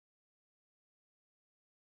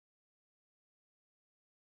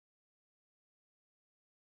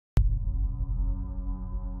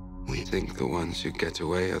think the ones who get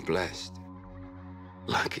away are blessed,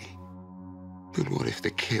 lucky. But what if the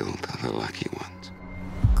killed are the lucky ones?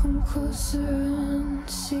 Come closer and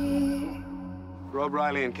see. Rob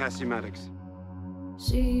Riley and Cassie Maddox.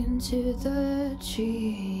 See into the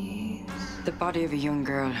trees. The body of a young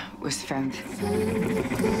girl was found.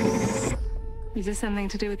 Is this something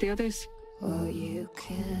to do with the others? Or you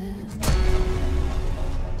can.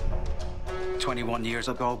 21 years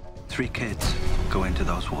ago, 3 kids go into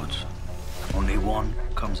those woods. Only one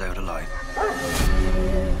comes out alive.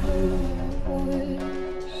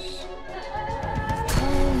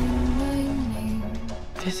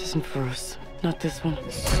 This isn't for us. Not this one.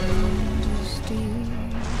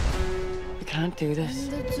 We can't do this.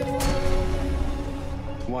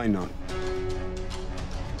 Why not?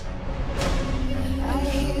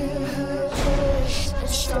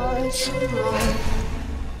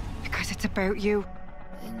 Because it's about you.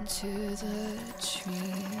 Into the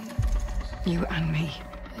trees. You and me.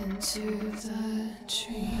 Into the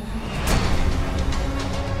trees.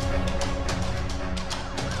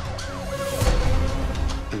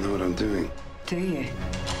 I know what I'm doing. Do you?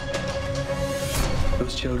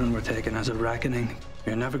 Those children were taken as a reckoning.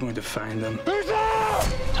 You're never going to find them.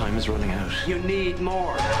 Time is running out. You need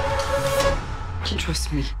more. You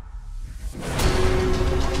trust me.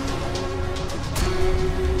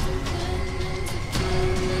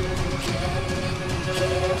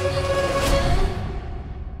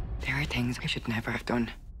 There are things I should never have done.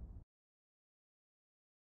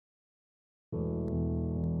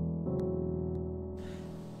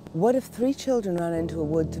 What if 3 children ran into a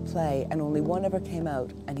wood to play and only one ever came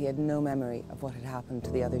out and he had no memory of what had happened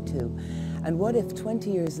to the other 2? And what if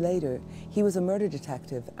 20 years later he was a murder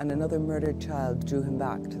detective and another murdered child drew him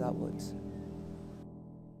back to that woods?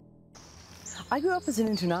 I grew up as an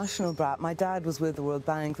international brat. My dad was with the World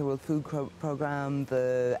Bank, the World Food Programme,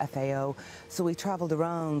 the FAO, so we travelled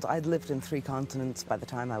around. I'd lived in 3 continents by the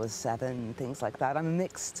time I was 7, things like that. I'm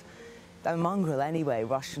a mongrel anyway,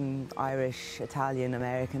 Russian, Irish, Italian,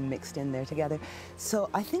 American mixed in there together.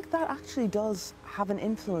 So I think that actually does have an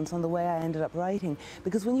influence on the way I ended up writing,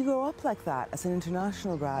 because when you grow up like that as an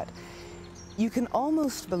international brat, you can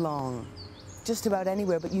almost belong just about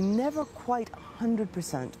anywhere, but you never quite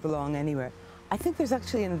 100% belong anywhere. I think there's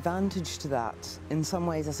actually an advantage to that in some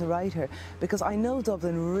ways as a writer, because I know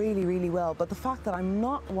Dublin really, really well, but the fact that I'm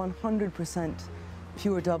not 100%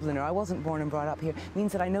 pure Dubliner, I wasn't born and brought up here,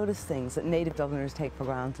 means that I notice things that native Dubliners take for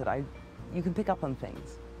granted. You can pick up on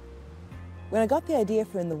things. When I got the idea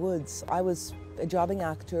for In the Woods, I was a jobbing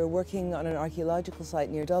actor working on an archaeological site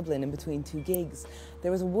near Dublin in between 2 gigs.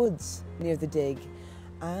 There was a woods near the dig,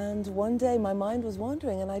 and one day my mind was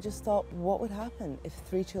wandering and I just thought, what would happen if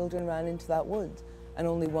 3 children ran into that wood and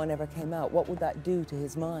only one ever came out? What would that do to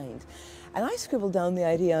his mind? And I scribbled down the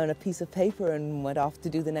idea on a piece of paper and went off to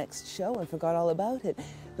do the next show and forgot all about it.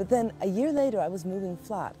 But then a year later I was moving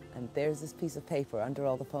flat and there's this piece of paper under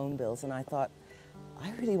all the phone bills, and I thought,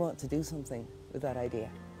 I really want to do something with that idea.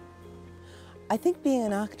 I think being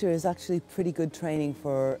an actor is actually pretty good training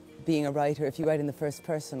for being a writer if you write in the first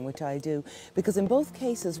person, which I do, because in both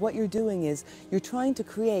cases what you're doing is you're trying to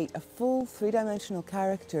create a full 3-dimensional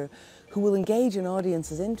character who will engage an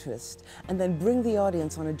audience's interest and then bring the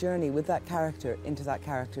audience on a journey with that character into that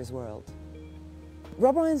character's world.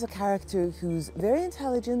 Rob Ryan's a character who's very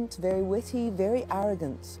intelligent, very witty, very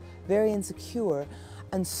arrogant, very insecure,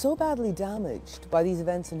 and so badly damaged by these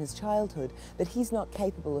events in his childhood that he's not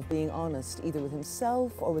capable of being honest either with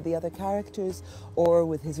himself or with the other characters or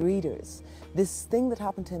with his readers. This thing that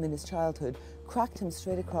happened to him in his childhood cracked him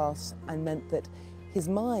straight across and meant that his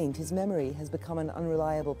mind, his memory, has become an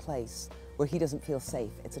unreliable place where he doesn't feel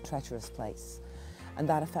safe. It's a treacherous place. And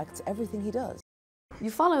that affects everything he does.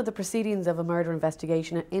 You follow the proceedings of a murder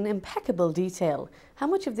investigation in impeccable detail. How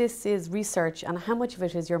much of this is research and how much of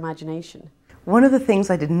it is your imagination? One of the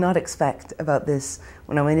things I did not expect about this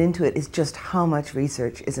when I went into it is just how much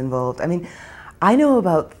research is involved. I mean, I know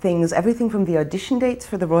about things, everything from the audition dates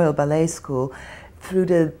for the Royal Ballet School through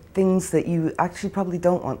to things that you actually probably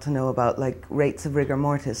don't want to know about, like rates of rigor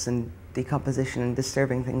mortis and decomposition and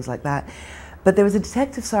disturbing things like that. But there was a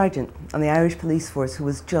detective sergeant on the Irish police force who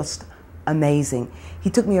was just amazing.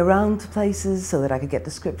 He took me around to places so that I could get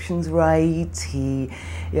descriptions right. He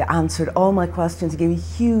answered all my questions. He gave me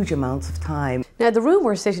huge amounts of time. Now, the room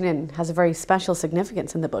we're sitting in has a very special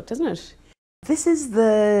significance in the book, doesn't it? This is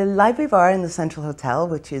the library bar in the Central Hotel,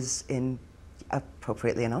 which is in a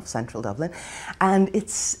appropriately enough, central Dublin. And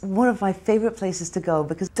it's one of my favourite places to go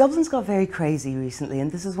because Dublin's got very crazy recently,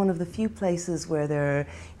 and this is one of the few places where there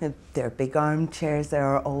are big armchairs, there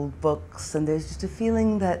are old books, and there's just a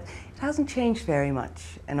feeling that it hasn't changed very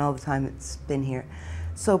much in all the time it's been here.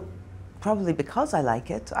 So probably because I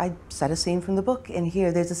like it, I set a scene from the book in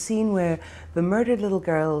here. There's a scene where the murdered little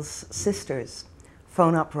girl's sisters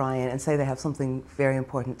phone up Ryan and say they have something very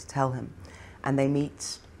important to tell him, and they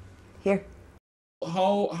meet here.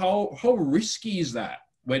 How risky is that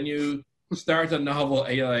when you start a novel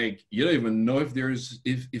and you don't even know if there's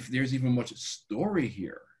even much story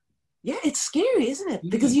here? Yeah, it's scary, isn't it?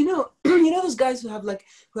 Because you know those guys who have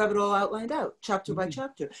it all outlined out chapter by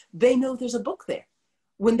chapter. They know there's a book there.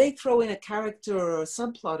 When they throw in a character or a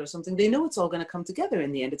subplot or something, they know it's all going to come together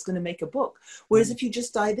in the end. It's going to make a book. Whereas if you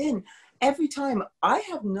just dive in, every time I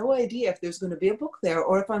have no idea if there's going to be a book there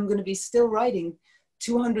or if I'm going to be still writing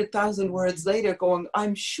 200,000 words later going,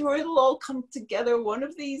 I'm sure it'll all come together one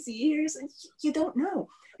of these years. And you don't know.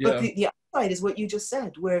 Yeah. But the upside is what you just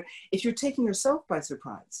said, where if you're taking yourself by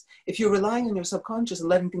surprise, if you're relying on your subconscious and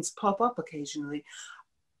letting things pop up occasionally,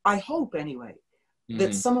 I hope anyway,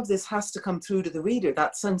 that some of this has to come through to the reader,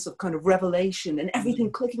 that sense of kind of revelation and everything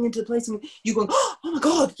clicking into place and you going, oh my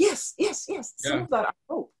God, yes, yes, yes. Some of that I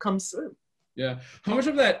hope comes through. Yeah. How much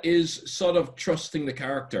of that is sort of trusting the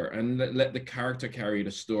character and let the character carry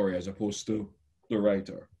the story as opposed to the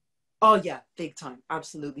writer? Oh yeah, big time.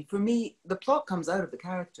 Absolutely. For me, the plot comes out of the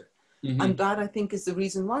character. And that I think is the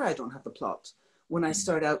reason why I don't have the plot when I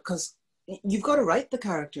start out, because you've got to write the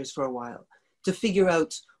characters for a while to figure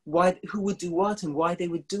out who would do what and why they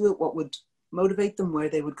would do it, what would motivate them, where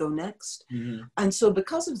they would go next. And so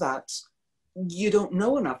because of that, you don't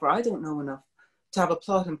know enough, or I don't know enough to have a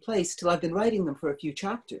plot in place till I've been writing them for a few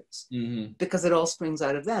chapters, because it all springs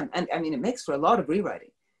out of them. And I mean, it makes for a lot of rewriting,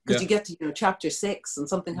 because you get to chapter 6 and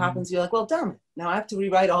something happens, you're like, well, damn it, now I have to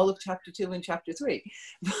rewrite all of chapter 2 and chapter 3.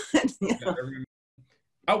 But,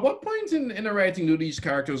 At what point in the writing do these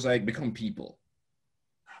characters become people?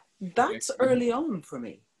 That's early on for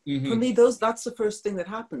me. For me, that's the first thing that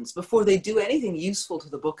happens before they do anything useful to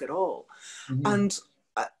the book at all. And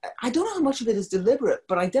I don't know how much of it is deliberate,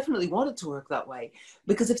 but I definitely want it to work that way,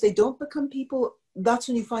 because if they don't become people, that's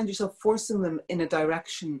when you find yourself forcing them in a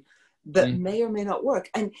direction that may or may not work.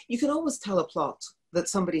 And you can always tell a plot that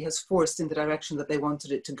somebody has forced in the direction that they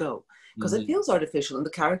wanted it to go, because it feels artificial and the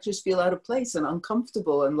characters feel out of place and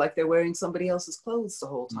uncomfortable and like they're wearing somebody else's clothes the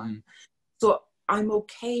whole time. So I'm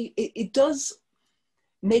okay. It does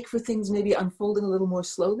make for things maybe unfolding a little more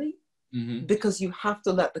slowly, because you have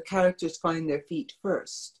to let the characters find their feet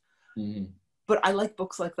first. But I like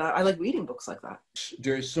books like that. I like reading books like that.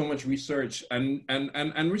 There is so much research,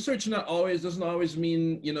 and research doesn't always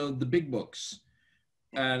mean the big books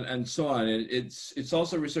and so on. It's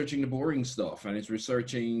also researching the boring stuff, and it's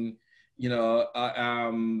researching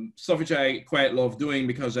stuff which I quite love doing,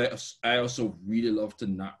 because I also really love to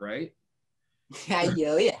not write.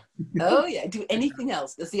 Oh yeah. Do anything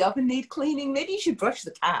else? Does the oven need cleaning? Maybe you should brush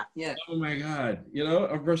the cat. Yeah. Oh my God.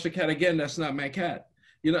 I'll brush the cat again. That's not my cat.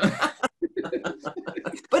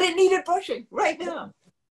 But it needed brushing right now.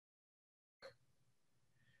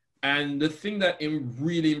 And the thing that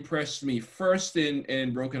really impressed me first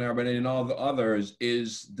in Broken Harbor and in all the others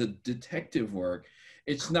is the detective work.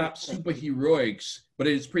 It's not super heroics, but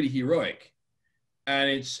it's pretty heroic. And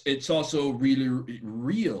it's also really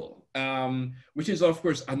real. Which is of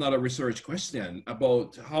course another research question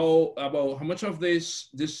about how much of this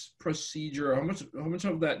procedure, how much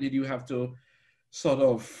of that did you have to sort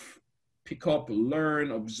of pick up,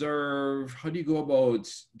 learn, observe? How do you go about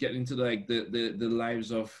getting into the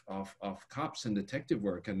lives of cops and detective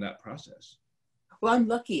work and that process? Well, I'm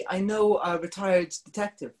lucky. I know a retired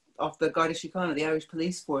detective of the Garda Síochána, the Irish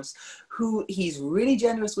police force, who he's really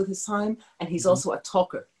generous with his time, and he's also a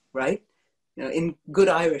talker, right? In good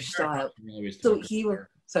Irish style. So he was,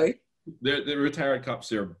 sorry? The retired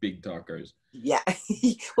cops are big talkers. Yeah.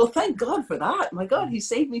 Well, thank God for that. My God, he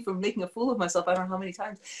saved me from making a fool of myself I don't know how many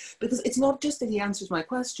times. Because it's not just that he answers my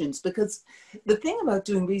questions, because the thing about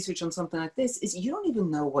doing research on something like this is you don't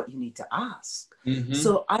even know what you need to ask.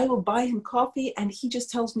 So I will buy him coffee and he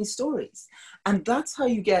just tells me stories. And that's how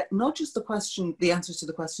you get not just the answers to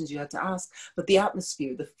the questions you had to ask, but the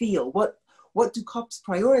atmosphere, the feel. What do cops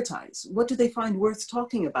prioritize? What do they find worth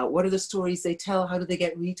talking about? What are the stories they tell? How do they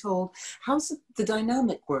get retold? How's the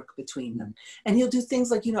dynamic work between them? And he'll do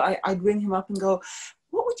things like, I'd ring him up and go,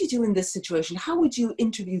 what would you do in this situation? How would you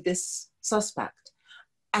interview this suspect?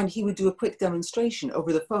 And he would do a quick demonstration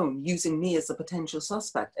over the phone using me as a potential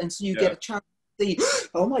suspect. And so you get a chance to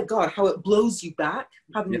oh my God, how it blows you back,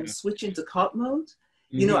 having them switch into cop mode.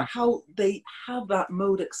 You know, how they have that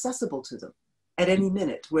mode accessible to them at any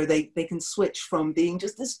minute, where they can switch from being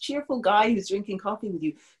just this cheerful guy who's drinking coffee with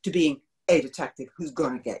you to being a detective who's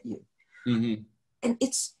going to get you. And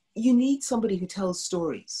you need somebody who tells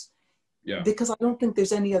stories. Yeah. Because I don't think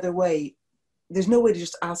there's any other way. There's no way to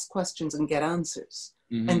just ask questions and get answers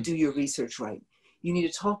and do your research right. You need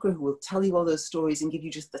a talker who will tell you all those stories and give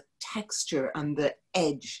you just the texture and the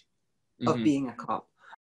edge of being a cop.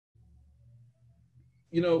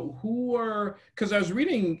 You know, because I was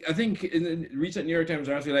reading, I think in the recent New York Times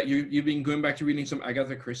article that you've been going back to reading some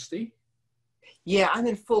Agatha Christie. Yeah, I'm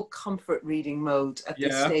in full comfort reading mode at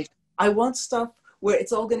this stage. I want stuff where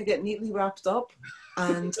it's all going to get neatly wrapped up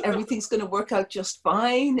and everything's going to work out just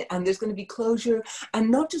fine and there's going to be closure.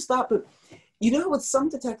 And not just that, but you know, with some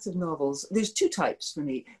detective novels, there's two types for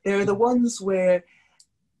me. There are the ones where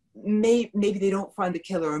maybe they don't find the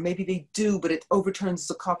killer, or maybe they do, but it overturns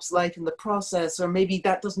the cop's life in the process, or maybe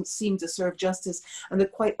that doesn't seem to serve justice, and they're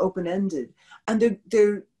quite open-ended. And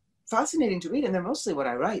they're fascinating to read, and they're mostly what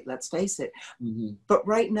I write, let's face it. But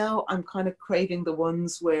right now, I'm kind of craving the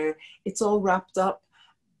ones where it's all wrapped up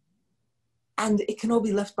and it can all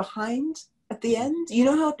be left behind at the end. You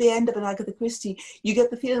know how at the end of an Agatha Christie, you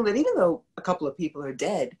get the feeling that even though a couple of people are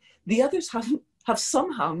dead, the others have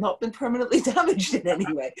somehow not been permanently damaged in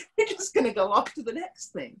any way. They're just going to go off to the next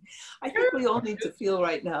thing. I think we all need to feel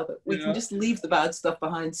right now that we can just leave the bad stuff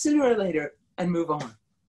behind sooner or later and move on.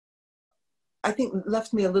 I think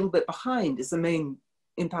left me a little bit behind is the main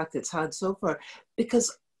impact it's had so far,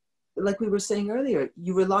 because like we were saying earlier,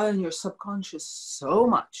 you rely on your subconscious so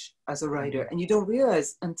much as a writer, and you don't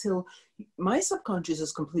realize until my subconscious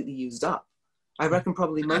is completely used up. I reckon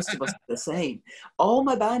probably most of us are the same. All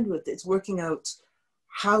my bandwidth is working out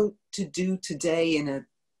how to do today in a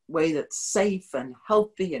way that's safe and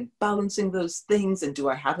healthy and balancing those things. And do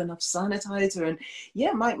I have enough sanitizer? And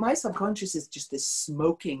yeah, my subconscious is just this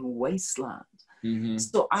smoking wasteland.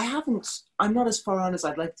 So I'm not as far on as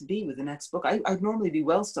I'd like to be with the next book. I'd normally be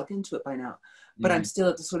well stuck into it by now, but I'm still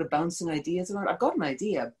at the sort of bouncing ideas around. I've got an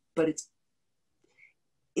idea, but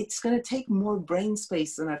it's going to take more brain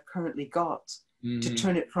space than I've currently got to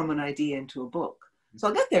turn it from an idea into a book. So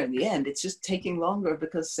I'll get there in the end. It's just taking longer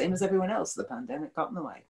because same as everyone else, the pandemic got in the way.